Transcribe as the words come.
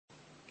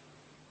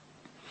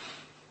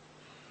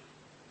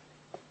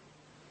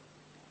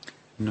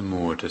นะโม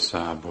ตัสส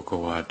ะภะคะ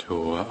วะโต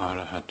อะร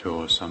ะหะโต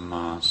สัมม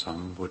าสัม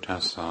พุทธั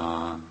สสะ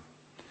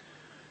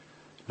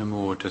นะโม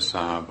ตัสส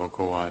ะภะค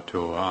ะวะโต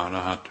อะร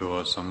ะหะโต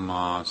สัมม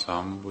าสั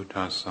มพุท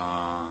ธัสสะ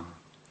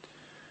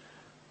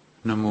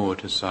นะโม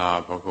ตัสสะ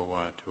ภะคะว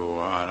ะโต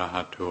อะระห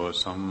ะโต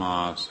สัมมา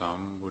สั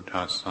มพุท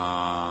ธัสสะ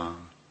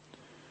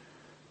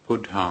พุ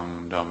ทธัง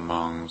ธัม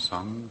มังสั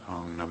งฆั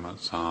งนะมัส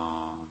สา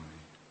มิ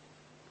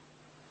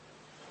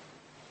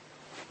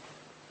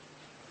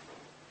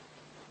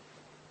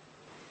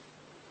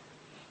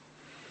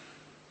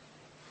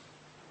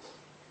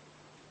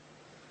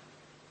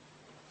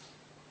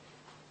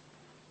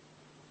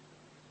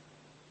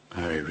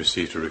I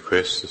received a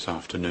request this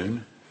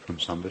afternoon from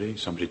somebody.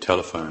 Somebody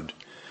telephoned.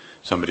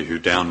 Somebody who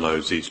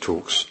downloads these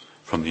talks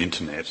from the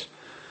internet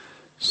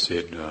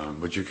said,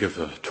 would you give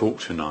a talk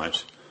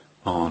tonight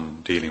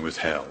on dealing with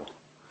hell?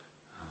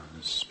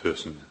 This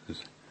person,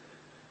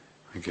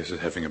 I guess, is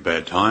having a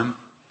bad time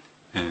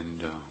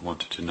and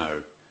wanted to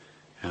know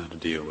how to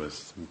deal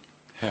with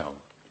hell.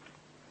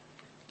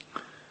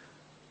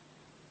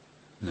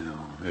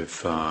 Now,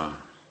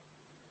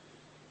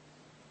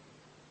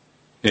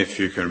 if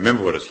you can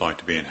remember what it's like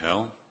to be in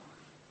hell,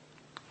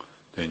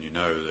 then you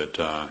know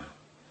that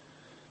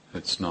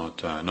it's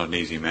not an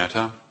easy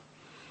matter.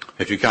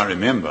 If you can't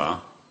remember,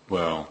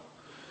 well,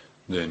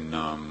 then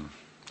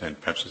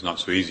perhaps it's not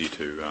so easy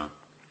to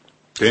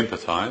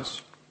empathise.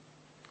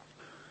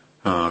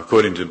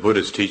 According to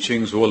Buddha's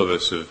teachings, all of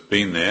us have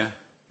been there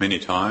many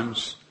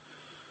times,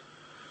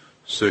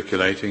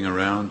 circulating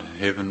around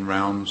heaven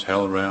realms,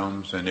 hell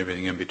realms, and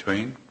everything in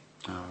between,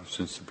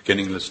 since the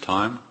beginningless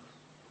time.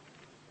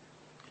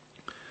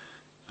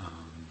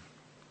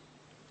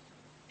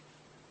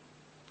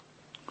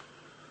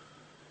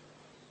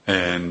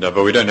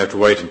 But we don't have to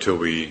wait until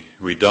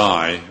we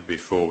die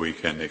before we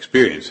can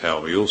experience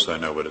hell. We also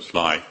know what it's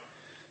like.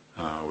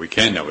 We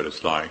can know what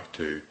it's like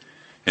to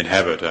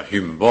inhabit a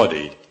human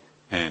body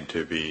and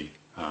to be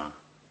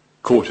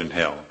caught in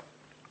hell.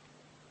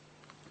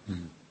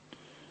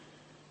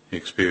 The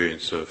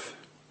experience of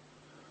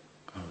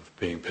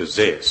being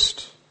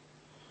possessed,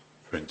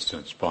 for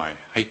instance, by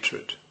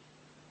hatred,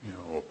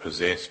 or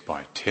possessed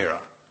by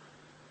terror.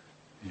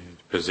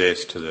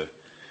 Possessed to the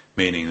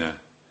meaning that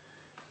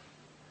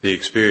the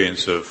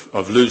experience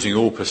of losing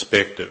all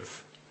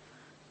perspective,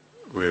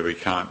 where we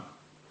can't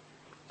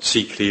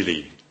see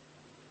clearly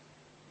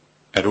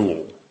at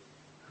all.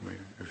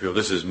 We feel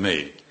this is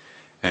me.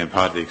 And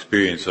part of the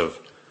experience of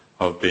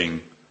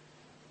being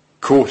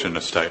caught in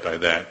a state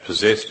like that,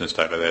 possessed in a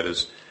state like that,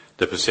 is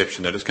the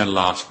perception that it's going to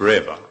last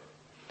forever.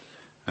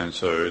 And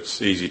so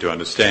it's easy to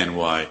understand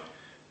why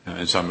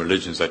in some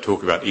religions they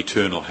talk about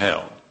eternal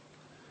hell,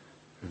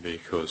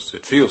 because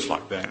it feels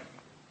like that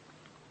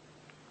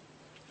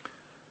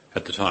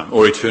at the time,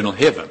 or eternal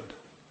heaven.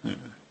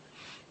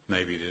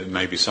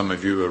 Maybe some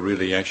of you are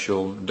really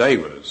actual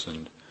devas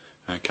and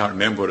can't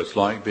remember what it's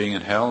like being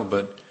in hell,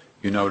 but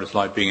you know what it's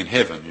like being in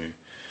heaven.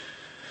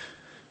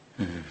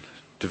 You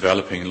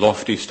developing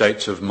lofty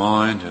states of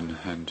mind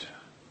and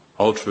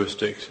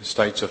altruistic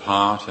states of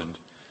heart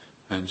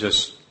and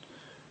just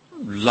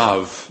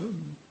love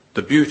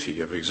the beauty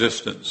of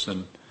existence.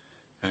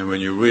 And when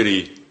you're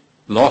really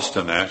lost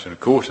in that and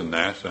caught in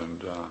that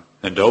and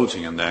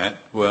indulging in that,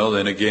 well,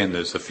 then again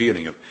there's the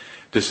feeling of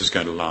this is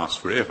going to last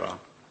forever.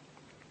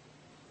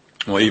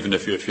 Or even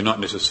if you're not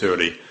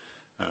necessarily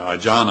a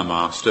jhana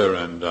master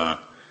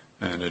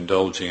and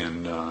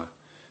indulging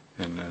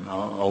in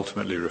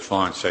ultimately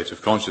refined states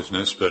of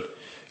consciousness, but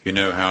you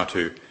know how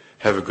to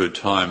have a good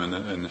time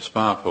in the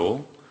spa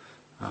pool.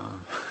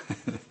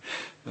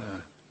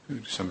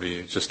 Somebody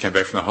who just came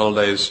back from the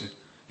holidays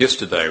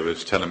yesterday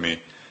was telling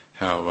me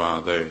how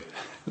they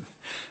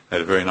had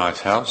a very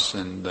nice house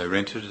and they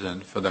rented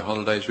it for their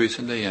holidays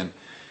recently, and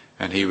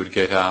he would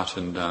get out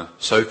and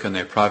soak in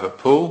their private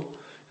pool.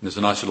 And there's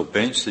a nice little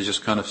bench. They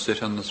just kind of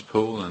sit on this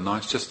pool, and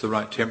nice, just the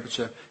right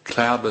temperature,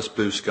 cloudless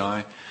blue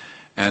sky.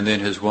 And then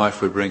his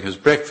wife would bring his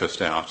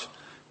breakfast out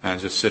and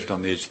just sit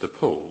on the edge of the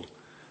pool,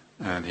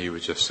 and he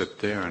would just sit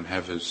there and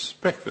have his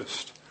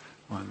breakfast,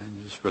 and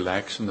then just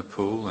relax in the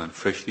pool, and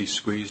freshly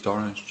squeezed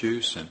orange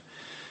juice and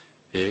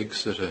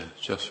eggs that are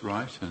just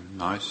right, and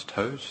nice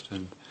toast,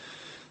 and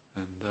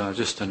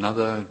just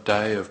another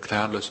day of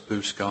cloudless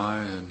blue sky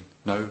and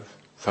no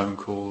phone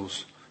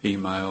calls,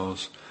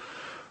 emails,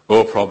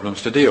 or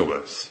problems to deal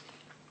with.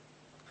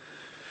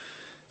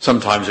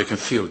 Sometimes it can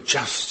feel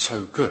just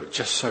so good,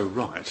 just so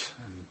right.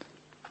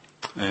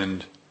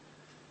 And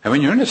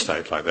when you're in a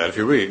state like that, if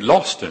you're really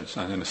lost in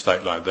a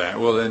state like that,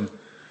 well then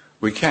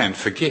we can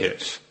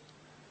forget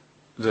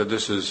that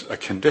this is a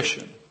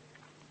condition.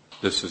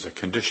 This is a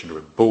condition.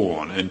 We're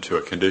born into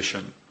a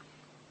condition.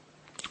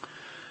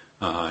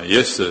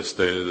 Yes,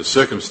 the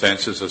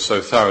circumstances are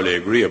so thoroughly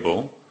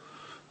agreeable,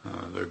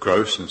 the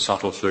gross and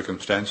subtle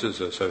circumstances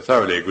are so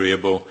thoroughly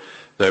agreeable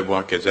that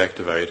what gets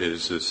activated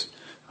is this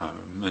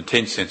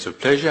intense sense of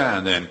pleasure,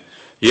 and then,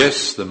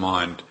 yes, the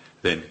mind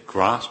then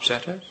grasps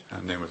at it,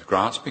 and then with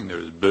grasping there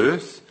is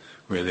birth.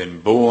 We're then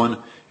born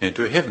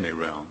into a heavenly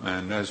realm,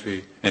 and as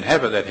we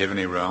inhabit that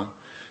heavenly realm,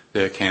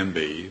 there can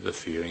be the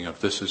feeling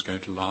of this is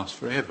going to last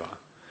forever.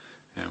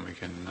 And we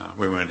can,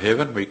 when we're in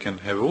heaven, we can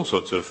have all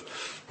sorts of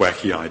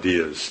wacky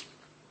ideas.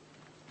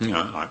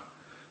 Like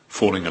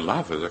falling in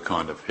love is a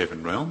kind of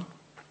heaven realm.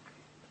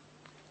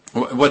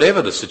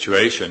 Whatever the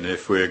situation,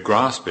 if we're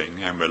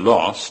grasping and we're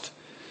lost,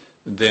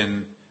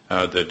 then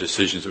the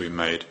decisions that we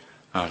made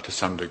are to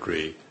some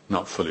degree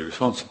not fully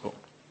responsible.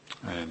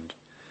 And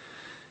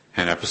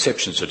our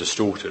perceptions are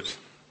distorted.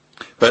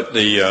 But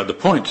the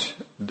point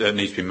that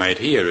needs to be made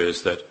here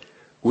is that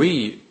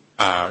we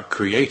are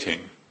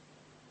creating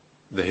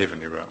the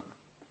heavenly realm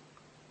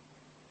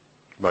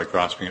by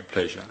grasping at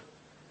pleasure.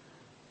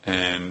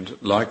 And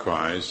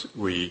likewise,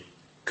 we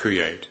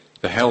create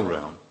the hell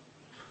realm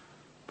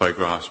by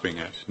grasping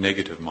at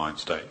negative mind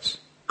states,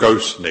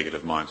 gross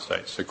negative mind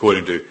states.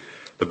 According to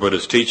the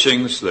Buddha's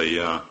teachings,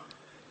 the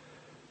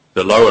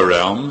lower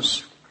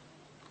realms,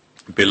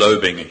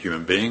 below being a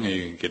human being,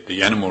 you get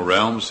the animal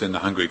realms, then the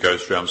hungry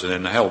ghost realms, and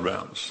then the hell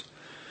realms.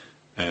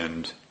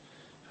 And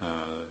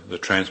the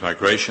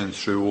transmigration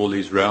through all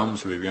these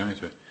realms, we're going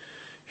to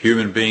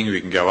human being,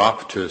 we can go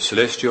up to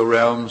celestial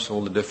realms,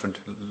 all the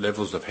different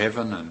levels of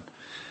heaven,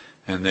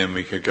 and then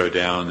we could go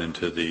down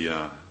into the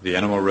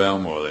animal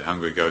realm, or the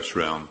hungry ghost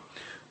realm,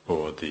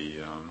 or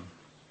the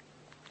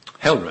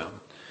hell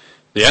realm.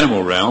 The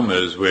animal realm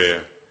is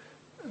where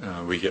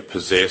we get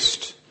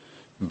possessed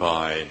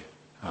by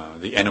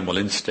the animal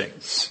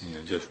instincts,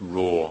 just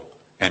raw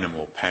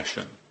animal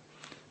passion.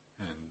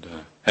 And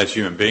as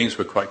human beings,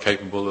 we're quite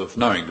capable of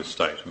knowing this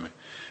state. I mean,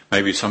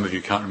 maybe some of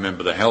you can't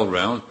remember the hell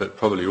realms, but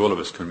probably all of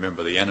us can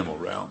remember the animal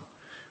realm,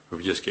 where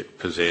we just get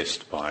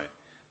possessed by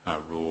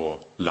raw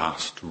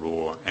lust,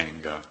 raw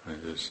anger.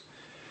 It is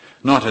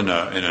not in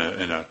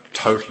a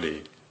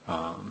totally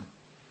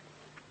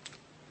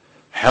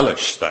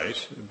hellish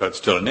state, but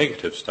still a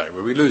negative state,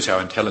 where we lose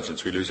our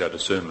intelligence, we lose our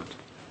discernment.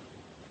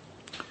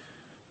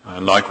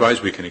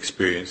 Likewise, we can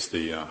experience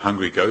the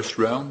hungry ghost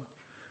realm,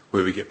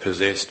 where we get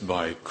possessed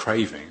by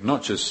craving,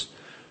 not just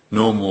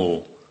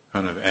normal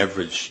kind of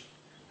average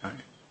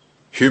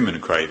human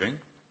craving,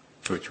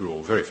 which we're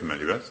all very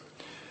familiar with,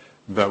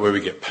 but where we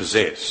get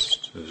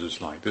possessed.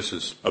 This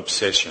is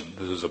obsession,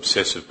 this is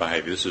obsessive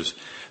behaviour,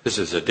 this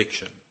is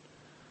addiction,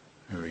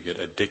 where we get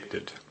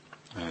addicted.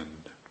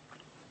 And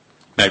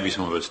maybe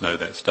some of us know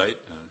that state.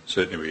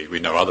 Certainly we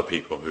know other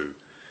people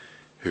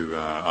who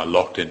are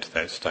locked into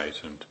that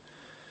state, and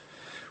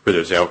whether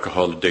it's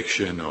alcohol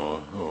addiction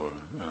or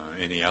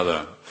any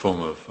other form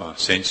of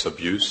sense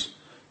abuse,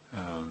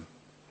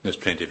 there's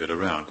plenty of it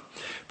around.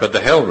 But the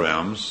hell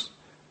realms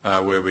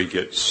are where we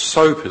get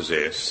so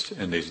possessed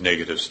in these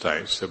negative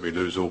states that we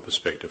lose all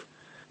perspective,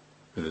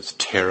 whether it's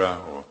terror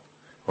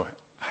or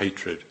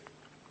hatred.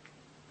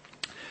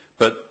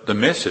 But the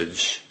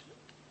message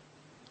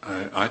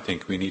I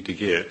think we need to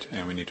get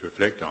and we need to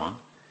reflect on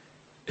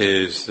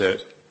is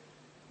that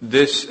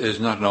this is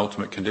not an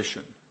ultimate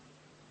condition.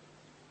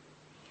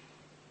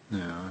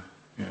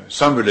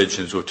 Some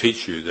religions will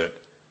teach you that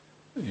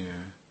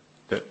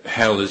that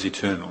hell is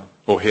eternal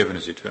or heaven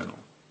is eternal.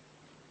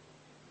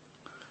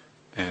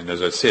 And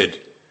as I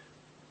said,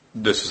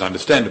 this is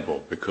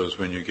understandable, because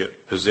when you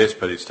get possessed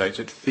by these states,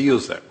 it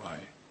feels that way.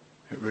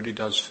 It really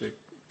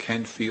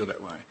can feel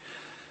that way.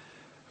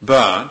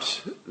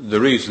 But the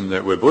reason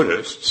that we're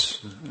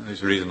Buddhists, at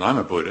least the reason I'm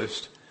a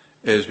Buddhist,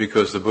 is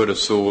because the Buddha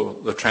saw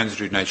the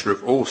transitory nature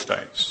of all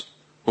states,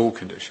 all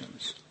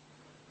conditions.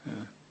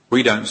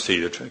 We don't see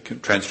the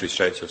transitory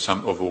states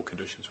of all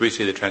conditions. We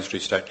see the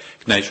transitory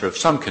nature of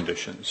some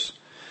conditions.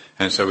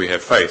 And so we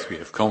have faith, we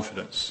have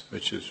confidence,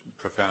 which is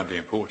profoundly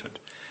important.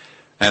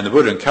 And the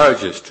Buddha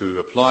encourages us to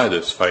apply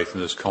this faith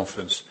and this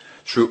confidence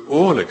through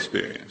all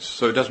experience.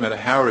 So it doesn't matter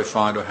how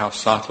refined or how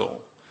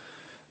subtle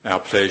our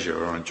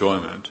pleasure or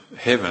enjoyment,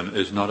 heaven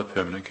is not a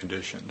permanent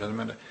condition. It doesn't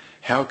matter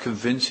how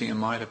convincing it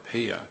might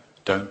appear,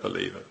 don't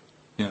believe it.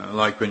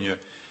 Like when you're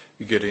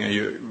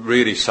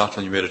really subtle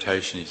in your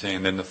meditation, you're saying,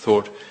 and then the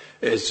thought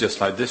is just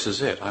like, this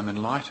is it, I'm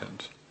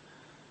enlightened.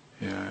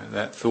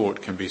 That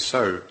thought can be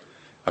so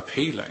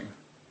appealing.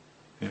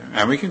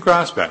 And we can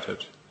grasp at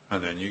it,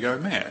 and then you go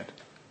mad.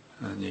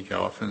 And you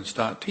go off and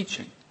start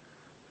teaching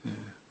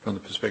from the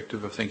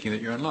perspective of thinking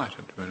that you're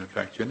enlightened, when in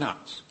fact you're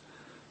nuts.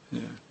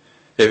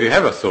 If you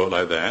have a thought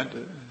like that,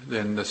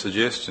 then the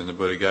suggestion the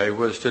Buddha gave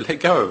was to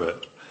let go of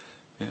it.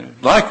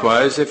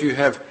 Likewise, if you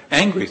have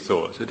angry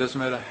thoughts, it doesn't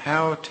matter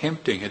how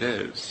tempting it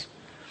is.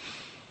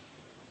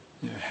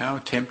 How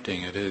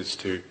tempting it is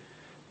to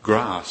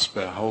grasp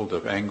a hold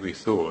of angry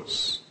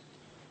thoughts.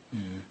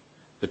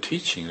 The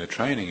teaching, the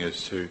training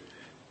is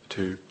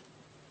to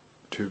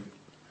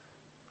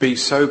be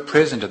so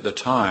present at the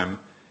time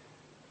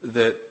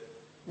that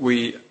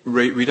we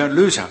don't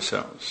lose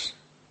ourselves.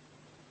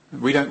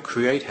 We don't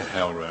create a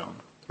hell realm.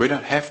 We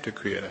don't have to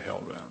create a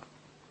hell realm.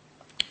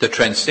 The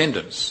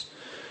transcendence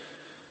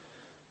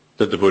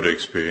that the Buddha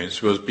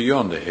experienced was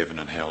beyond the heaven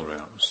and hell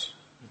realms.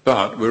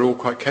 But we're all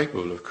quite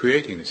capable of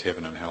creating these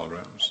heaven and hell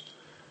realms.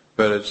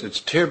 But it's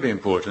terribly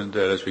important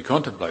that as we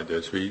contemplate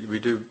this, we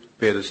do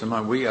bear this in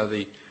mind. We are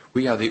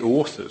We are the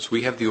authors.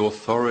 We have the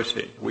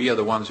authority. We are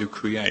the ones who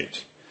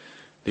create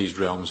these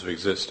realms of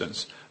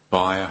existence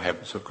by our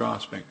habits of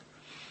grasping.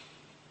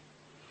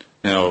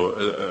 Now,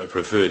 I've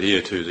referred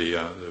here to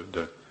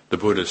the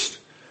Buddhist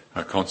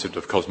concept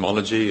of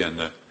cosmology and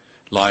the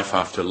life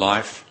after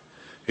life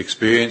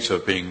experience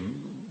of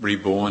being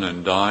reborn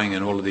and dying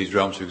in all of these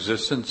realms of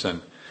existence,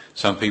 and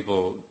some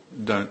people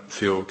don't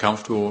feel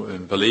comfortable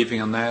in believing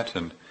in that,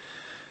 and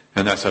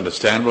that's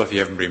understandable if you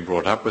haven't been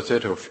brought up with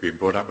it, or if you've been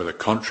brought up with a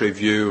contrary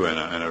view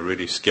and a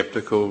really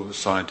skeptical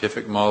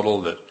scientific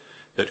model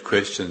that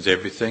questions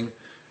everything,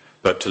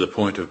 but to the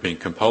point of being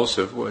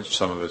compulsive, which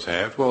some of us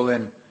have. Well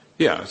then,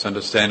 yeah, it's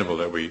understandable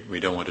that we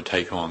don't want to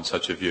take on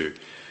such a view.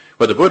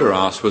 What the Buddha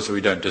asked was that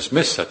we don't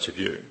dismiss such a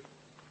view,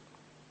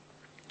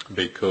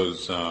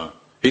 because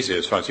he said,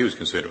 as far as he was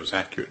concerned, it was an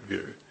accurate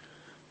view.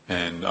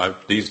 And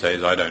these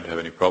days I don't have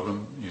any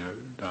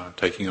problem,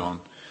 taking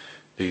on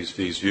these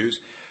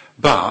views.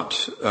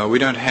 But we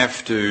don't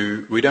have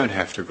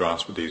to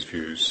grasp at these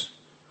views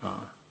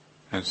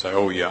and say,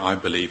 oh yeah, I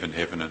believe in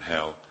heaven and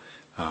hell,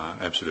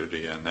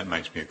 absolutely, and that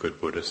makes me a good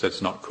Buddhist.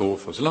 That's not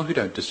called for, so long as we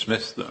don't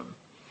dismiss them.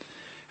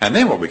 And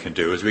then what we can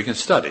do is we can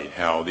study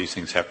how these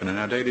things happen in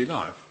our daily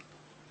life.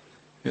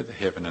 The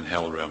heaven and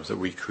hell realms that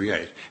we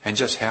create, and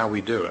just how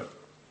we do it,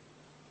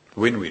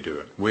 when we do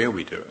it, where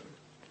we do it.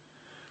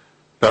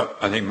 But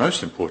I think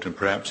most important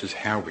perhaps is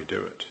how we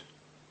do it.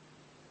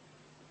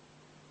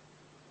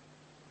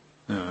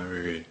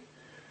 We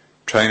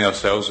train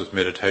ourselves with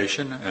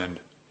meditation,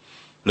 and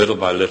little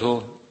by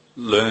little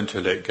learn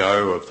to let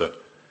go of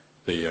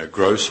the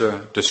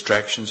grosser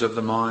distractions of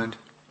the mind,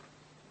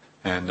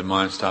 and the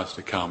mind starts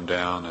to calm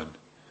down and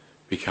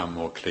become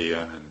more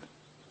clear and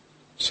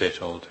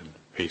settled and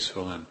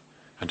peaceful, and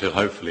until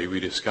hopefully we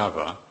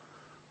discover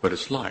what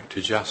it's like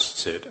to just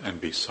sit and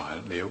be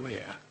silently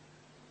aware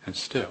and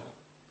still,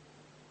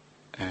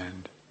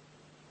 and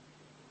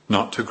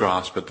not to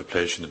grasp at the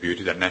pleasure and the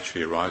beauty that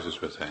naturally arises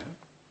with that,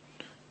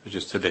 but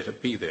just to let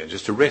it be there,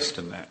 just to rest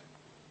in that,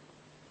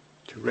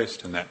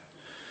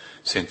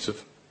 sense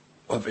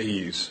of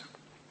ease.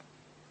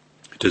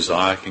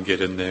 Desire can get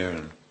in there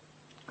and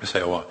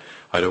say, oh,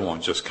 I don't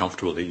want just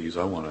comfortable ease,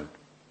 I want to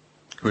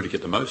really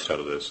get the most out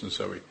of this, and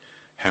so we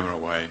hammer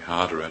away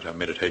harder at our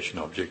meditation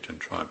object and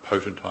try and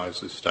potentize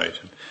this state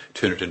and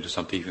turn it into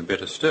something even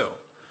better still.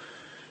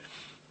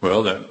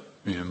 Well, that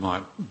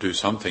might do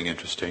something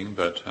interesting,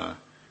 but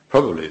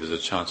probably there's a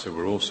chance that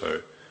we're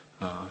also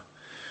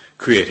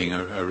creating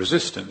a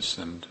resistance.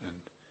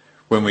 And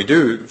when we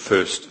do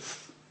first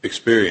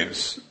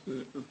experience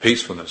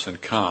peacefulness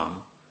and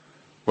calm,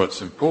 what's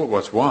important,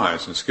 what's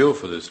wise and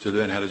skillful is to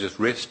learn how to just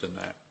rest in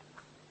that.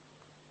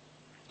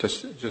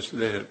 Just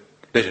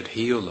let it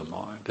heal the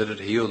mind, let it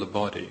heal the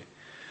body,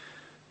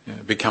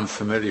 become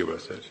familiar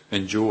with it,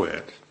 enjoy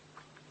it.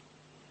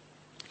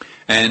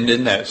 And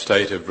in that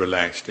state of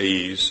relaxed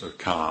ease or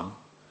calm,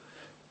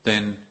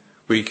 then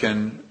we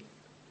can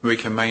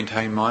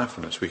maintain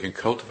mindfulness, we can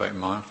cultivate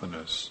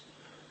mindfulness,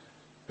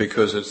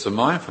 because it's the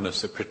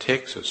mindfulness that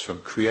protects us from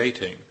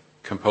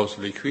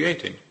compulsively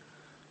creating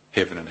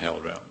heaven and hell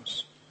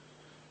realms.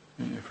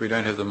 If we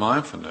don't have the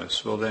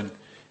mindfulness, well then,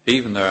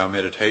 even though our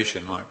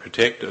meditation might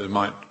protect it,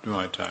 might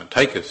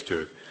take us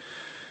to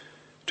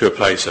a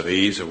place of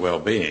ease, of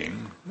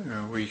well-being,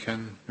 we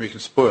can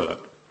spoil it.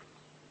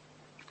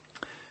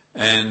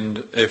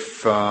 And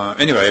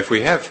if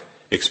we have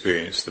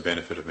experienced the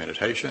benefit of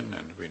meditation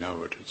and we know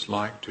what it's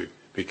like to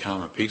be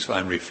calm and peaceful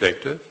and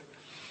reflective,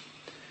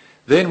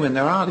 then when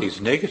there are these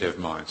negative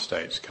mind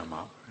states come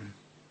up,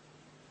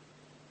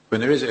 when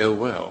there is ill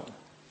will,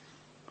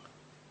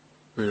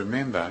 we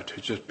remember to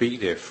just be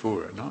there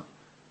for it, not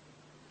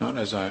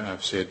as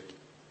I've said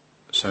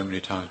so many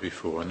times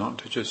before, not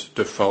to just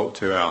default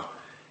to our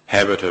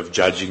habit of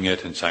judging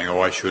it and saying,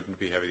 oh, I shouldn't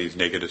be having these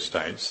negative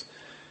states.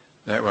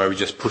 That way we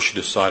just push it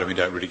aside and we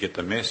don't really get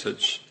the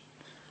message.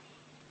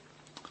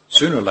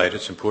 Sooner or later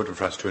it's important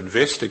for us to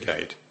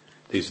investigate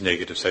these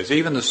negative states,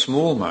 even the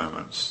small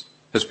moments,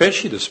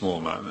 especially the small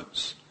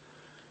moments.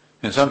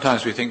 And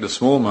sometimes we think the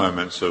small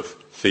moments of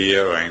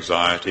fear or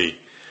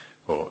anxiety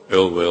or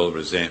ill will,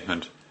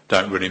 resentment,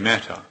 don't really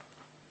matter.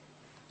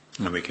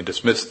 And we can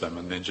dismiss them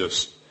and then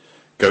just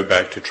go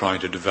back to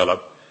trying to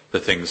develop the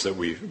things that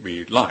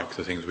we like,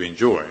 the things we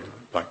enjoy,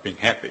 like being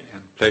happy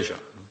and pleasure,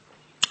 and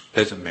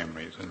pleasant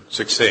memories and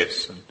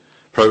success and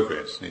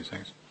progress and these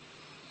things.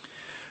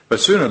 But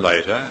sooner or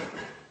later,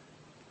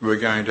 we're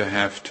going to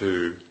have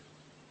to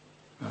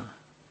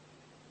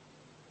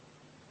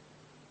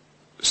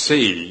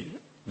see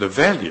the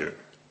value,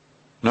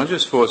 not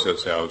just force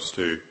ourselves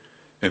to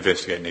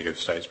investigate negative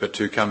states, but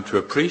to come to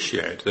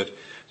appreciate that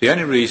the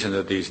only reason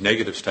that these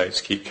negative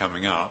states keep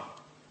coming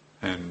up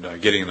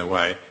and getting in the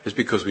way is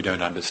because we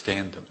don't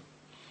understand them.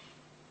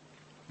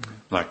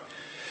 Like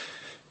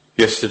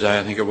yesterday,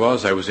 I think it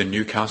was, I was in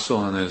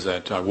Newcastle,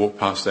 and I walked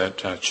past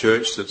that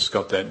church that's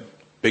got that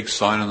big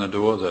sign on the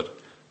door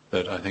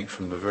that I think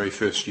from the very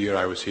first year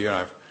I was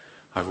here,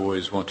 I've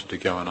always wanted to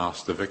go and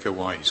ask the vicar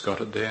why he's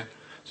got it there.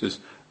 It says,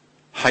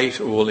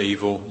 hate all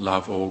evil,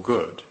 love all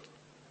good.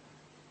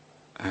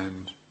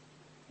 And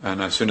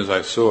as soon as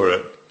I saw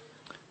it,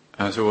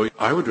 I said, well,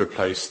 I would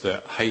replace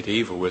the hate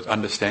evil with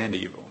understand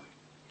evil.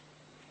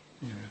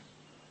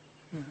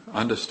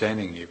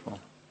 Understanding evil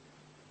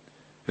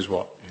is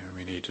what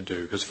we need to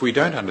do. Because if we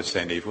don't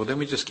understand evil, then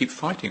we just keep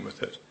fighting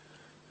with it.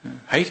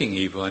 Hating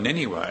evil in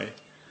any way.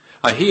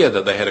 I hear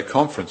that they had a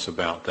conference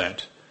about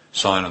that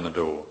sign on the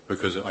door,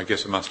 because I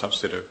guess it must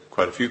upset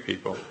quite a few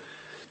people.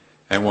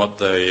 And what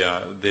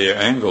their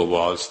angle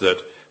was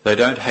that they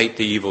don't hate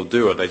the evil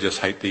doer, they just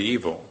hate the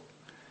evil.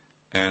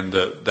 And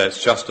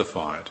that's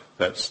justified.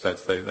 They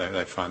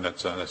find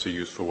that's a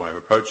useful way of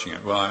approaching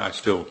it. Well,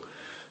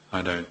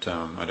 I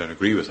don't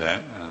agree with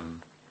that,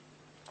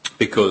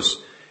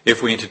 because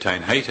if we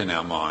entertain hate in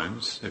our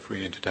minds, if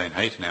we entertain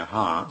hate in our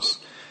hearts,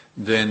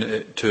 then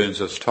it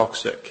turns us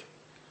toxic.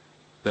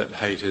 That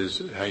hate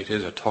is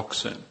a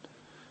toxin.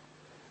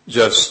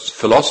 Just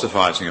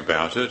philosophizing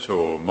about it,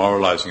 or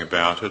moralizing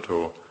about it,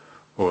 or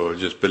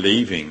just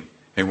believing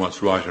in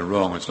what's right and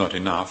wrong is not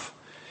enough.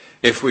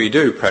 If we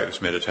do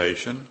practice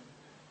meditation,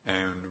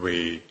 and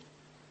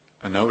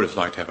I know what it's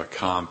like to have a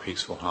calm,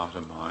 peaceful heart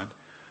and mind,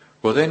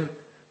 well then,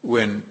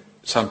 when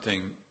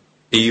something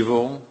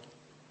evil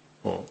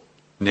or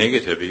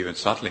negative, even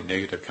subtly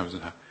negative, comes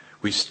in,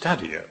 we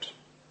study it.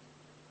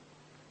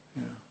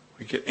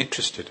 We get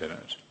interested in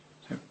it.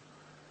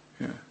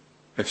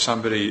 If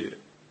somebody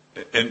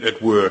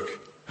at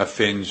work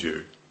offends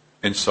you,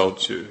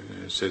 insults you,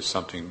 says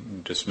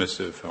something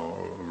dismissive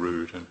or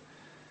rude,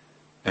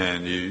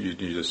 and you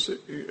just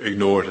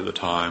ignore it at the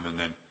time and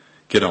then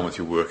get on with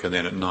your work, and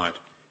then at night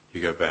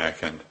you go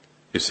back and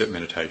you sit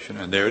meditation,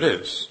 and there it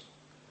is.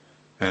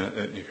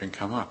 And you can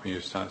come up and you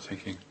start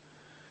thinking,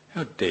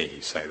 how dare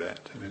he say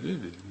that?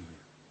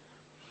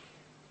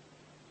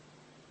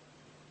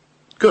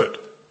 Good.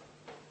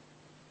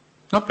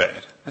 Not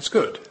bad. That's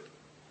good.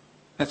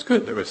 That's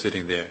good that we're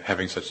sitting there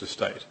having such a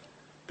state.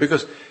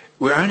 Because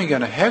we're only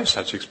going to have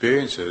such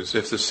experiences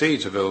if the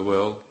seeds of ill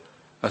will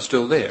are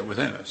still there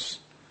within us.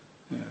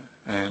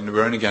 And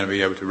we're only going to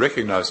be able to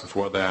recognize them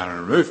for what they are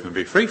and remove them and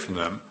be free from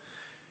them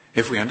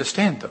if we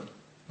understand them.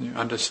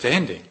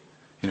 Understanding,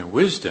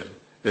 wisdom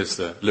is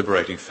the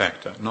liberating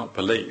factor, not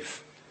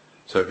belief.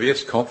 So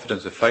yes,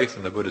 confidence and faith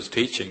in the Buddha's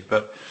teaching,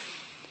 but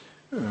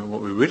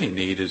what we really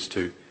need is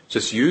to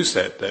just use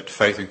that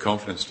faith and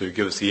confidence to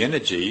give us the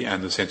energy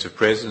and the sense of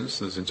presence,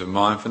 the sense of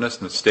mindfulness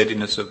and the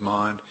steadiness of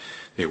mind,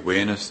 the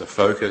awareness, the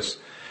focus,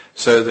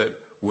 so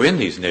that when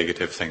these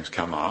negative things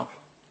come up,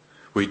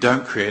 we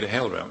don't create a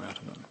hell realm out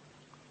of them.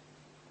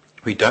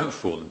 We don't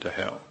fall into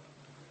hell.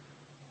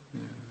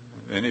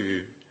 Any of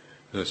you,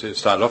 as I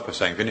started off by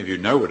saying, if any of you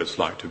know what it's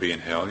like to be in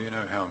hell, you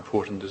know how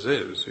important this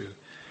is.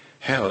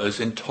 Hell is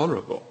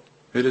intolerable.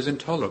 It is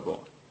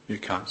intolerable. You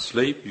can't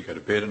sleep, you go to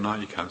bed at night,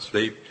 you can't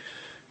sleep.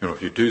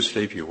 If you do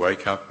sleep, you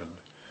wake up and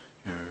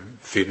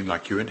feeling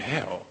like you're in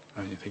hell,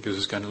 and you think this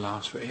is going to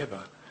last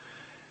forever.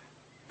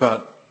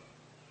 But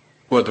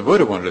what the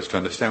Buddha wanted us to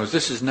understand was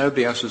this is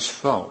nobody else's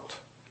fault.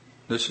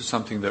 This is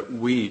something that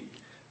we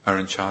are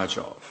in charge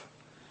of.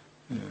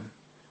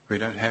 We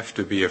don't have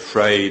to be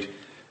afraid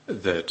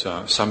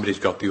that somebody's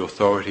got the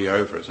authority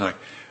over us.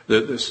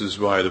 This is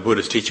why the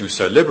Buddha's teaching was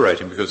so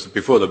liberating, because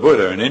before the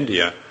Buddha in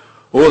India,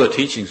 all the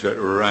teachings that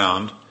were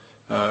around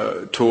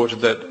taught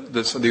that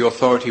the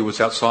authority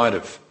was outside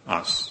of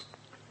us.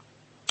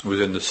 It was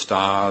in the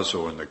stars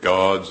or in the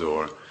gods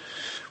or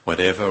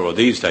whatever, or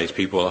these days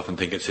people often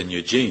think it's in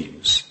your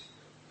genes.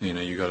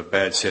 You got a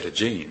bad set of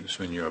genes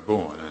when you were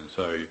born, and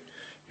so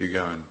you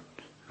go and,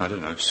 I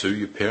don't know, sue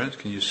your parents.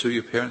 Can you sue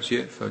your parents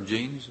yet for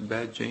genes,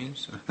 bad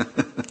genes?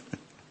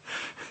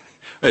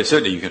 Well,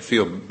 certainly you can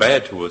feel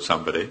bad towards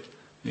somebody,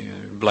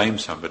 blame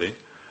somebody.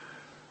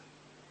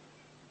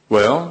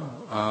 Well,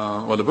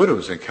 what the Buddha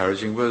was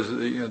encouraging was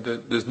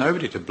that there's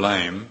nobody to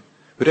blame.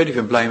 We don't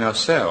even blame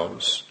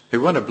ourselves. If we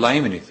want to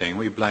blame anything,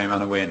 we blame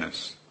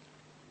unawareness.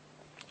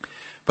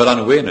 But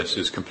unawareness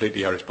is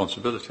completely our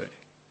responsibility.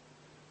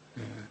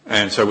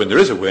 And so when there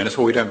is awareness,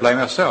 well, we don't blame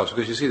ourselves,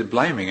 because you see, that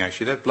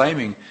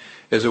blaming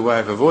is a way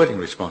of avoiding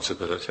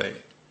responsibility.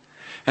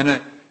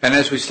 And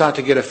as we start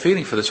to get a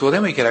feeling for this, well,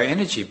 then we get our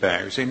energy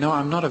back. We say, no,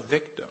 I'm not a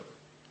victim.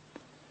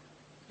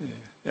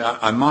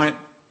 I might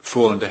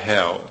fall into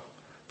hell,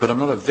 but I'm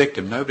not a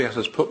victim. Nobody else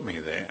has put me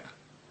there.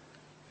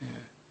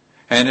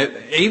 And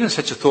even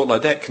such a thought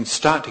like that can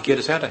start to get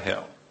us out of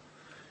hell.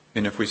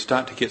 And if we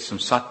start to get some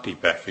sati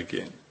back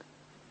again.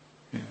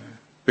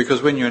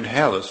 Because when you're in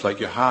hell, it's like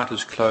your heart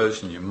is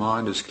closed and your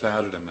mind is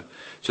clouded, and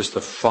just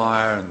the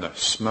fire and the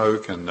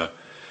smoke and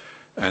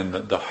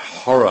the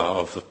horror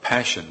of the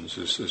passions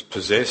has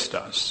possessed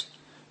us.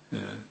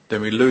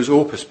 Then we lose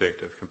all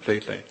perspective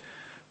completely.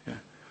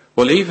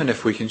 Well, even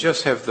if we can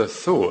just have the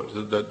thought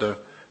that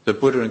the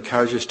Buddha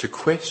encourages to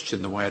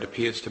question the way it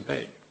appears to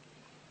be.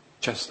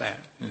 Just that.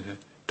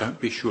 Don't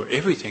be sure.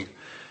 Everything,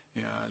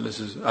 this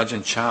is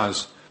Ajahn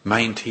Chah's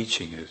main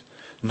teaching, is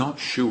not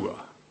sure.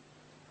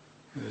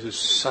 This is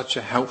such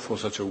a helpful,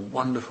 such a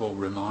wonderful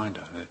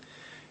reminder that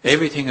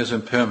everything is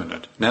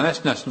impermanent. Now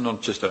that's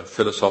not just a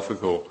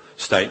philosophical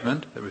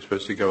statement that we're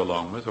supposed to go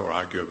along with or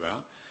argue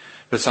about,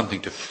 but it's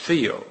something to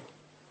feel.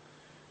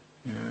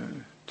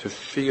 To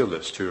feel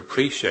this, to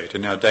appreciate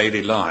in our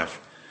daily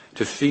life,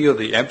 to feel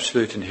the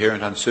absolute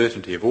inherent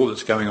uncertainty of all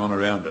that's going on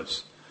around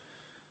us,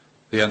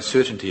 the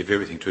uncertainty of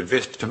everything,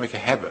 to make a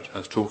habit. I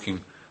was talking,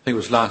 I think it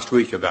was last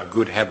week, about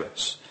good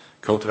habits,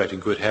 cultivating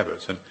good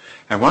habits.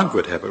 And one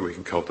good habit we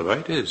can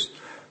cultivate is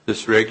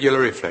this regular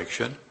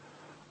reflection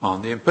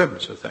on the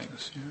impermanence of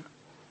things,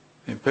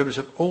 the impermanence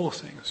of all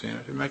things,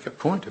 to make a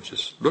point of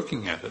just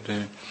looking at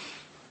it.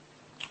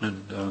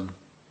 And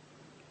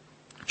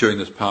during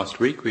this past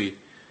week, we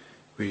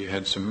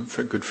had some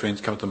good friends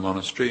come to the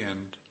monastery,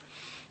 and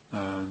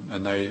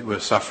they were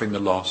suffering the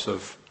loss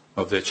of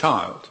their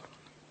child.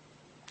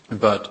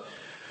 But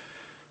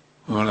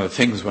one of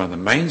the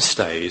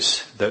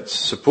mainstays that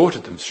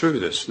supported them through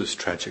this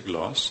tragic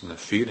loss and the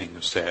feeling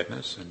of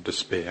sadness and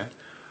despair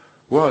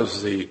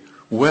was the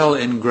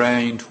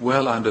well-ingrained,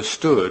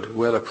 well-understood,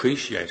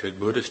 well-appreciated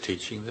Buddhist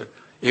teaching that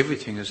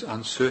everything is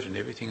uncertain,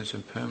 everything is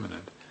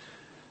impermanent,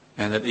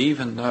 and that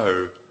even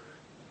though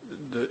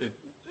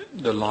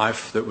the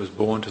life that was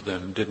born to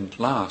them didn't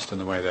last in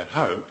the way they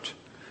hoped,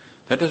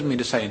 that doesn't mean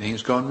to say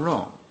anything's gone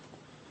wrong.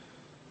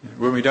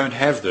 When we don't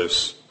have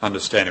this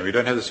understanding, we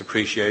don't have this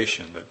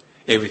appreciation that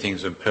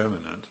everything's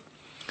impermanent,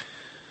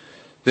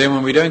 then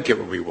when we don't get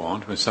what we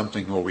want, when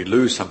something, or we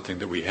lose something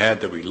that we had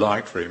that we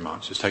liked very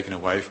much, is taken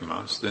away from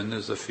us, then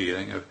there's the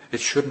feeling of, it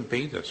shouldn't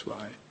be this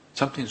way.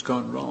 Something's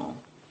gone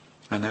wrong.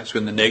 And that's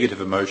when the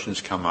negative emotions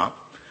come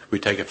up. We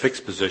take a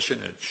fixed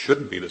position, it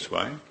shouldn't be this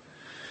way.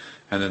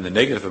 And then the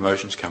negative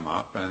emotions come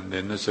up, and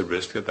then there's the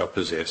risk that they'll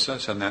possess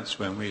us, and that's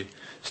when we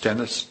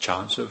stand a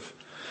chance of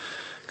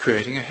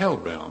creating a hell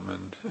realm.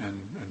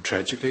 And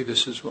tragically,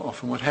 this is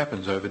often what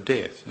happens over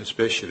death,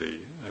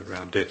 especially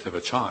around death of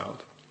a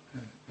child.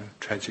 A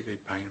tragically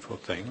painful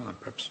thing, and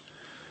perhaps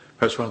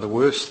one of the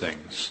worst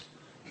things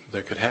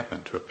that could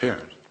happen to a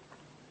parent.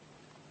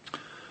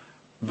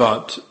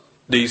 But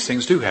these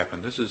things do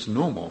happen. This is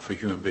normal for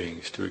human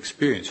beings to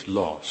experience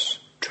loss,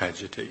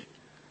 tragedy,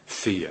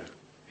 fear,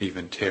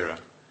 even terror.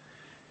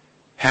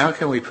 How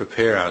can we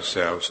prepare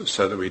ourselves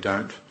so that we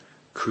don't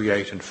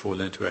create and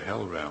fall into a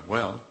hell realm?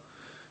 Well,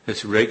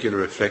 this regular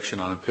reflection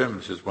on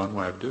impermanence is one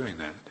way of doing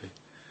that.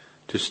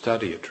 To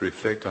study it, to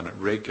reflect on it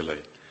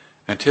regularly,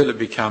 until it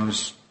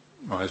becomes,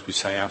 well, as we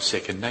say, our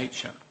second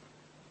nature.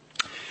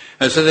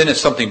 And so then if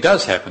something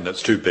does happen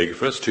that's too big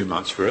for us, too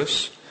much for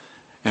us,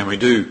 and we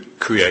do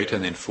create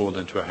and then fall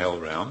into a hell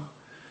realm,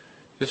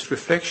 this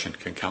reflection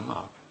can come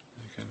up.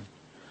 It can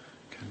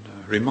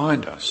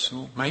remind us,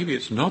 well, maybe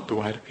it's not the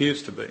way it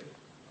appears to be.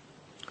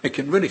 It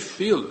can really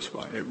feel this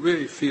way. It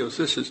really feels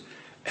this is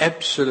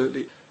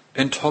absolutely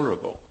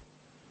intolerable.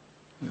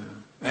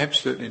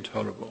 Absolutely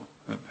intolerable.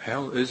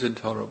 Hell is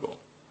intolerable.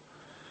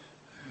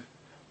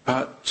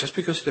 But just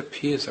because it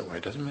appears that way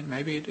doesn't mean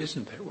maybe it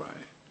isn't that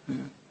way.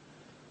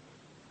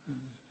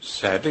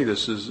 Sadly,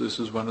 this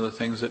is one of the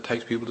things that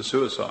takes people to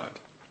suicide,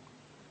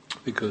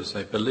 because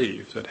they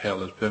believe that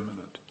hell is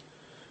permanent.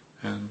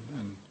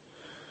 And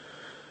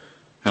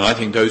I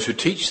think those who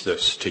teach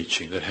this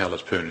teaching that hell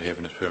is permanent,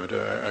 heaven is permanent,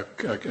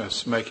 are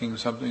saying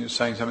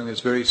something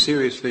that's very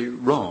seriously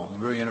wrong,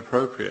 very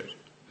inappropriate.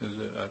 It's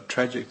a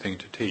tragic thing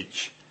to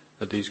teach,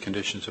 that these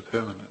conditions are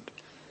permanent.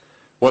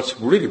 What's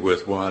really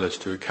worthwhile is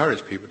to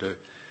encourage people to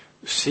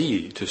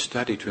see, to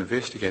study, to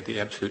investigate the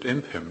absolute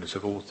impermanence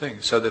of all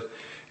things, so that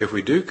if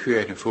we do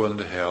create and fall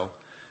into hell,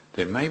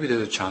 then maybe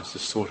there's a chance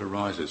this thought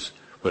arises.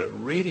 Well, it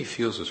really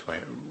feels this way.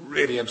 It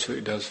really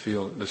absolutely does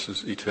feel this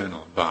is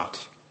eternal,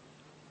 but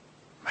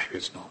maybe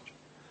it's not.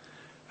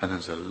 And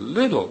there's a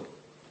little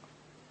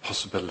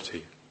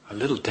possibility, a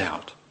little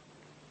doubt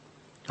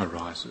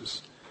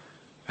arises.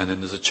 And then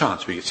there's a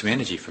chance we get some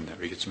energy from that,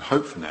 we get some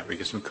hope from that, we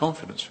get some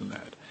confidence from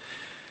that.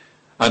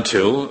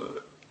 Until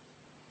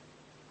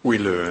we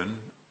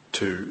learn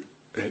to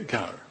let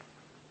go.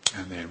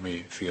 And then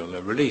we feel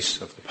a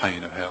release of the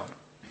pain of hell.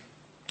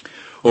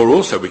 Or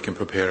also we can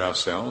prepare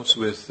ourselves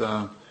with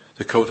the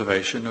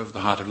cultivation of the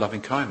heart of loving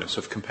kindness,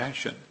 of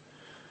compassion.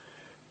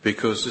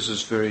 Because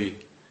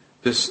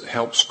this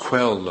helps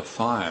quell the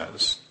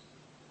fires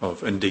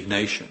of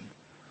indignation,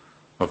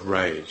 of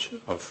rage,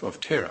 of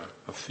terror,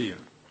 of fear.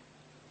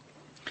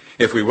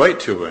 If we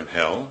wait till we're in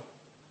hell,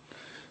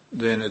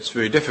 then it's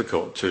very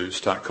difficult to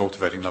start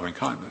cultivating loving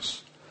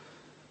kindness.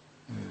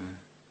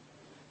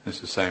 It's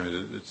the same as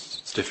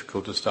it's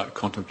difficult to start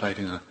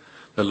contemplating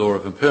the law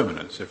of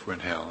impermanence if we're in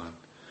hell.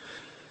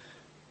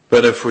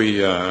 But if we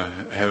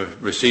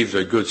have received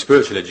a good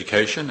spiritual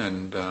education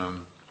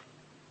and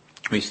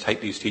we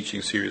take these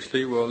teachings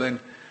seriously, well then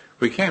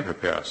we can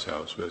prepare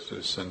ourselves with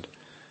this. And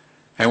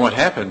what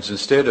happens,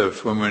 instead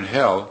of, when we're in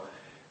hell,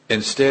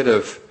 instead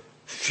of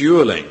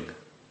fueling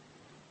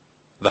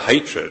the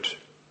hatred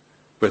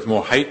with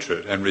more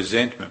hatred and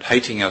resentment,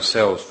 hating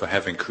ourselves for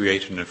having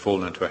created and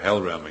fallen into a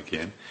hell realm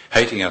again,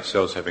 hating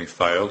ourselves having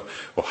failed,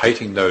 or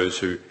hating those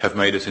who have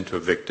made us into a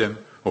victim,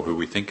 or who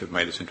we think have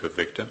made us into a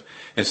victim,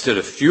 instead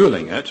of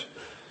fueling it,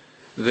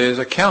 there's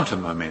a counter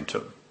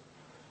momentum.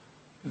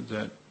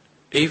 That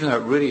even though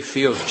it really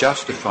feels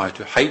justified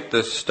to hate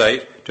this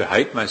state, to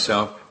hate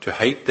myself, to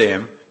hate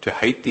them, to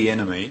hate the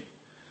enemy,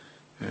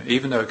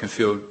 even though it can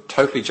feel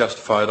totally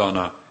justified on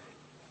a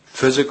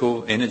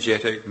physical,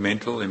 energetic,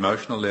 mental,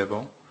 emotional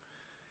level,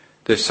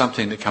 there's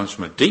something that comes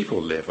from a deeper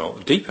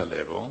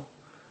level,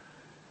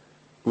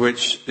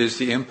 which is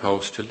the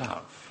impulse to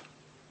love,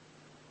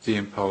 the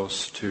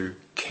impulse to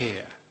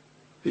care,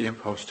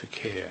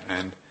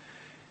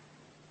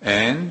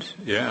 And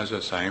as I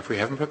was saying, if we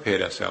haven't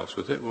prepared ourselves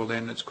with it, well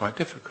then it's quite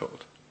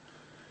difficult.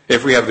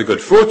 If we have the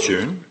good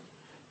fortune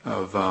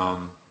of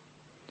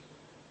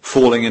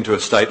falling into a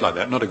state like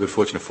that, not a good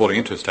fortune of falling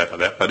into a state like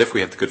that, but if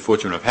we have the good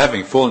fortune of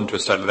having fallen into a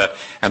state like that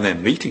and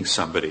then meeting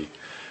somebody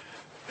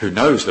who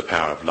knows the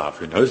power of love,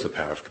 who knows the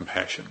power of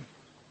compassion,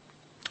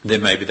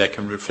 then maybe they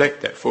can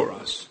reflect that for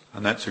us,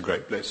 and that's a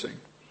great blessing.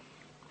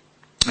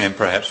 And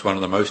perhaps one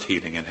of the most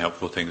healing and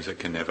helpful things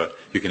that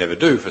you can ever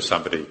do for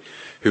somebody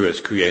who has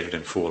created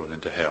and fallen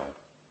into hell.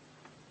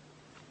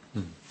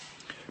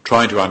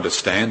 Trying to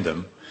understand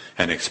them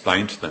and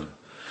explain to them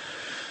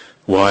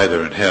why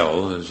they're in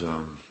hell is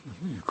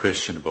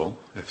questionable.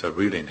 If they're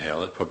really in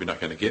hell, it's probably not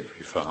going to get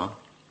very far.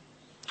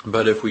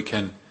 But if we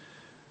can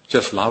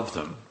just love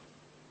them,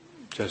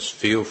 just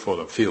feel for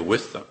them, feel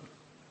with them,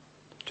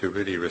 to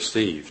really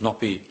receive,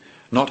 not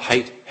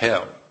hate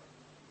hell.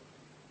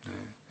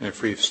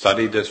 If we've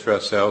studied this for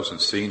ourselves and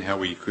seen how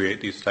we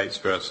create these states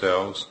for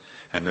ourselves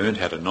and learned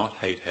how to not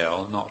hate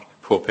hell, not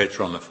pour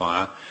petrol on the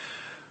fire,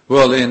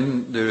 well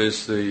then there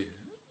is the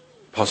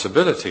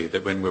possibility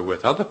that when we're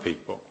with other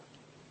people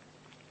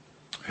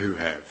who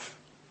have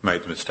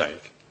made the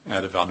mistake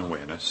out of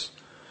unawareness,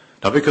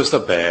 not because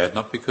they're bad,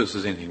 not because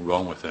there's anything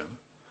wrong with them,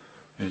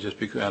 just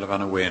because out of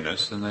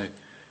unawareness, and they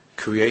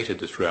created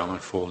this realm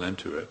and fall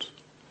into it,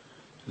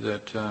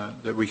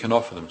 that we can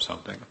offer them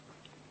something.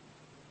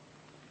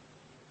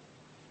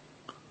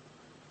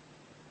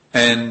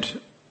 And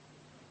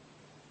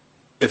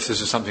if this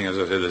is something, as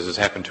I said, this has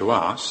happened to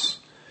us,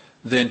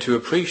 then to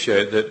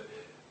appreciate that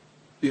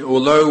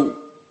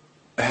although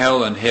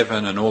hell and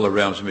heaven and all the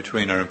realms in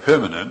between are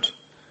impermanent,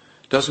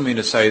 doesn't mean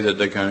to say that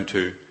they're going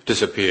to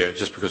disappear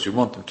just because we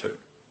want them to.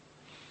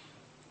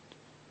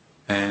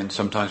 And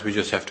sometimes we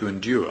just have to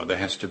endure. There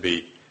has to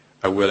be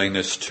a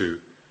willingness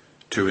to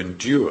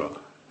endure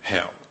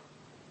hell.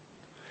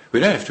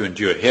 We don't have to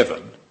endure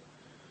heaven.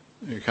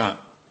 You can't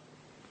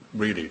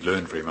really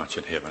learn very much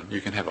in heaven.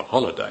 You can have a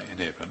holiday in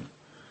heaven.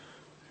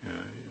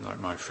 Like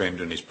my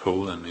friend in his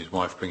pool and his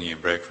wife bringing him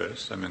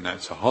breakfast. I mean,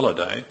 that's a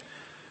holiday.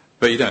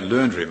 But you don't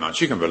learn very much.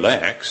 You can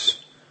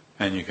relax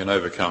and you can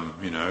overcome,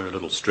 a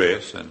little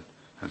stress and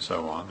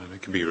so on. And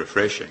it can be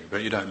refreshing.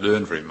 But you don't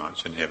learn very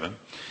much in heaven.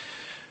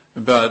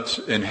 But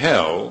in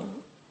hell,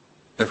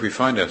 if we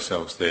find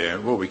ourselves there,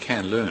 well, we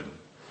can learn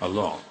a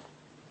lot.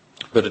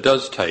 But it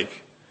does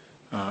take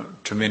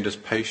tremendous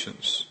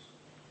patience.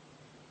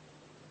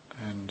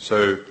 And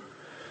so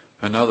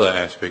another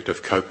aspect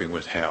of coping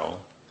with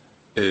hell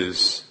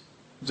is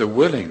the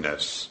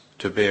willingness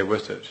to bear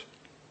with it.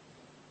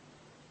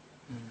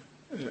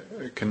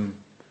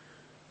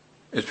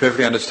 It's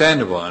perfectly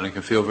understandable, and it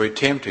can feel very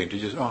tempting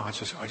to I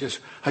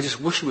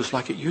just wish it was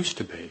like it used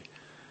to be.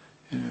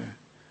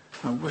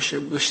 I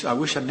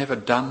wish I'd never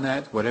done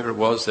that, whatever it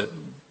was that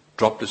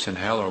dropped us in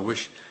hell, or I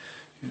wish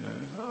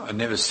I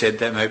never said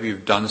that. Maybe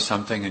you've done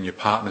something and your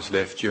partner's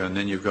left you, and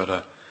then you've got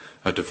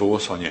a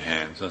divorce on your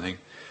hands. I think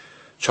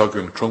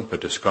Chogyam Trungpa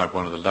described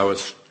one of the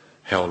lowest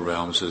hell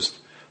realms as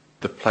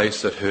the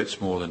place that hurts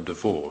more than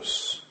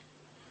divorce.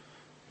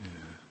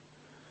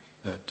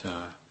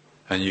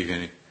 And you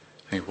can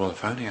think, well,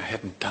 if only I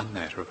hadn't done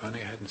that, or if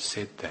only I hadn't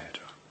said that.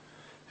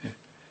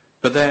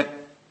 But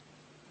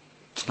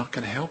it's not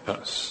going to help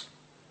us.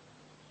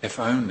 The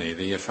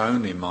if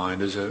only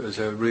mind is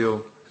a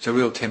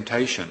real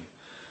temptation,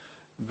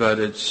 but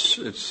it's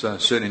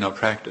certainly not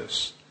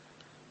practice.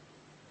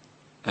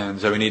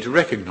 And so we need to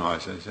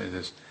recognise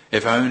this.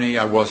 If only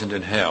I wasn't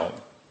in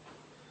hell.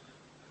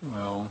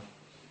 Well,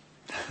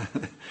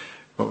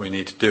 what we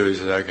need to do is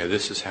say, okay,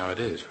 this is how it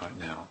is right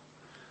now.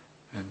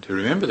 And to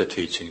remember the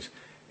teachings,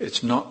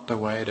 it's not the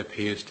way it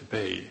appears to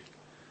be.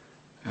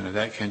 And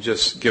that can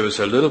just give us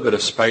a little bit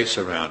of space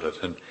around it.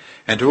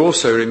 And to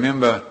also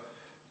remember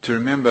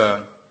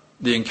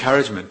the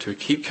encouragement to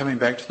keep coming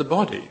back to the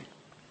body.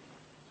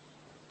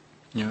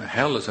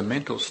 Hell is a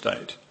mental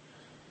state.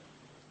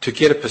 To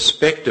get a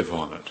perspective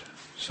on it,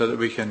 so that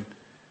we can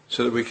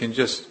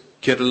just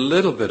get a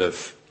little bit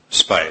of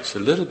space, a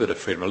little bit of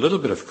freedom, a little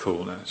bit of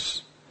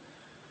coolness.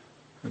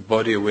 And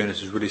body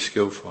awareness is really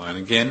skillful. And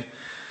again,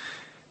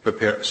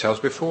 prepare ourselves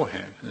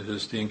beforehand. This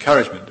is the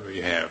encouragement that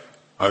we have.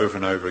 Over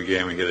and over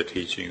again we get the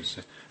teachings.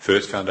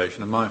 First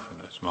foundation of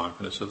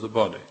mindfulness of the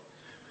body.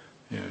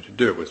 To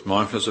do it with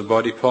mindfulness of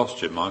body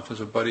posture, mindfulness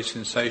of body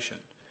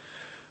sensation.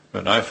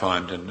 But I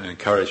find and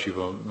encourage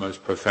people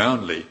most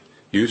profoundly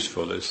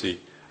useful is the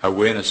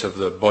awareness of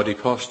the body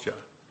posture.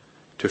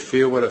 To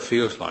feel what it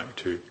feels like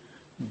to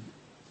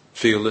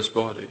feel this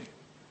body.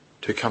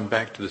 To come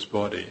back to this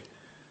body.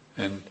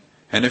 And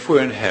if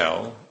we're in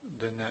hell,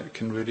 then that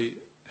can really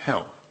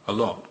help a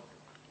lot.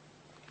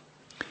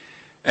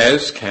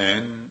 as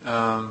can,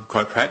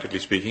 quite practically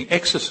speaking,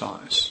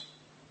 exercise.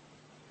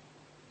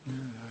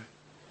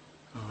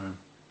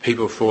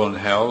 People fall in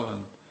hell,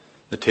 and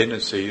the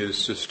tendency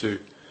is just to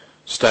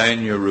stay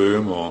in your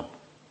room or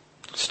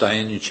stay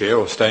in your chair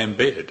or stay in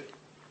bed.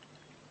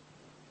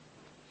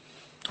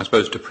 I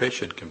suppose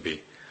depression can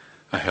be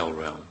a hell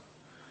realm.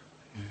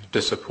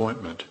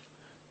 Disappointment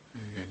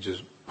can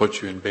just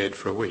put you in bed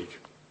for a week.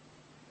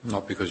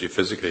 Not because you're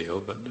physically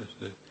ill, but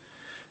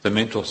the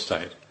mental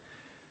state.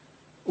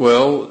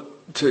 Well,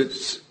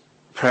 it's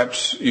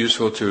perhaps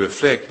useful to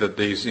reflect that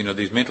these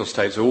mental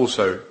states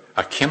also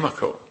are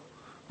chemical.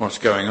 What's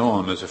going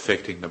on is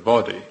affecting the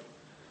body.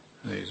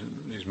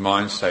 These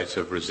mind states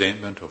of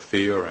resentment or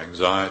fear or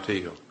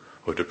anxiety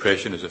or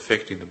depression is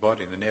affecting the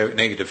body. And the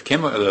negative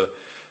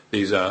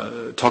these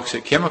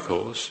toxic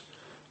chemicals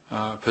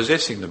are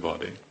possessing the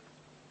body.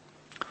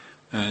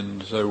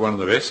 And so one of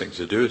the best things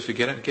to do is to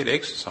get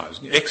exercise.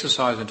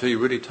 Exercise until you're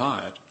really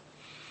tired.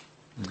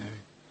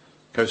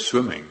 Go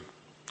swimming,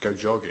 go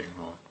jogging,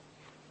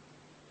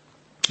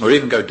 or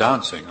even go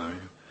dancing.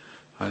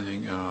 I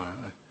think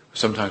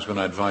sometimes when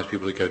I advise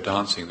people to go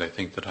dancing, they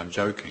think that I'm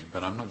joking,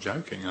 but I'm not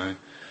joking.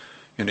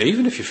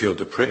 Even if you feel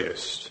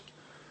depressed,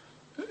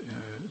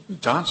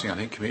 dancing, I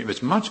think,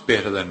 it's much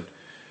better than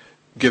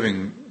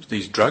giving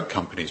these drug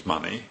companies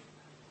money.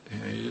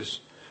 You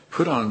just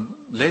put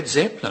on Led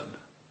Zeppelin,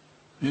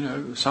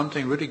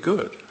 something really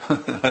good.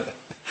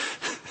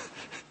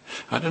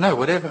 I don't know,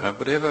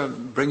 whatever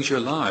brings you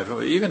alive.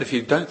 Or even if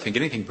you don't think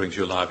anything brings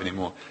you alive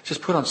anymore,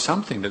 just put on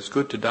something that's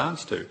good to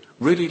dance to,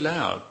 really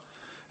loud,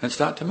 and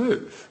start to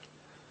move.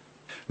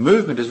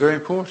 Movement is very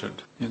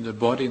important. The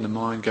body and the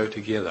mind go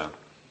together.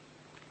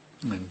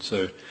 And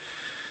so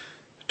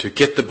to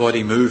get the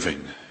body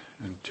moving,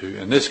 and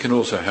this can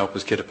also help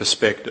us get a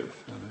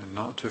perspective, and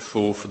not to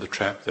fall for the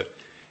trap that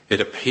it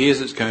appears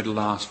it's going to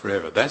last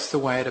forever. That's the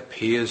way it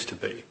appears to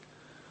be.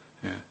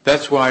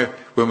 That's why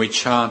when we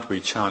chant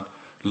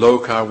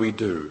Loka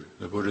Vidu.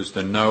 The Buddha's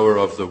the knower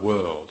of the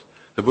world.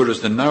 The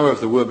Buddha's the knower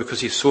of the world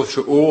because he saw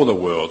through all the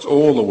worlds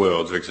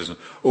of existence,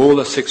 all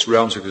the 6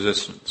 realms of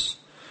existence.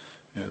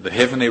 The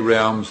heavenly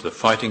realms, the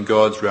fighting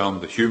gods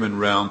realm, the human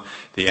realm,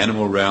 the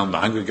animal realm, the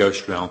hungry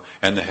ghost realm,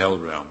 and the hell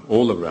realm.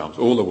 All the realms,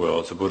 all the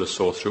worlds, the Buddha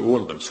saw through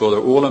all of them. Saw they're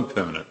all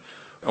impermanent,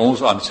 all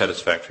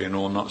unsatisfactory, and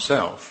all not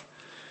self.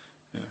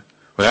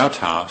 Well, our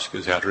task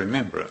is how to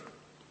remember it.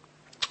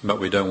 But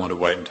we don't want to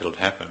wait until it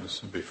happens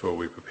before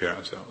we prepare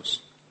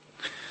ourselves.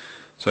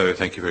 So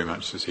thank you very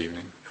much this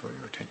evening for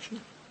your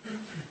attention.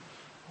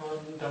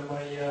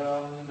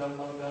 Antamayam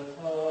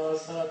Dhammagata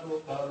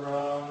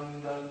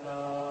Sadhukarang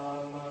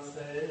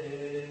Dadhamase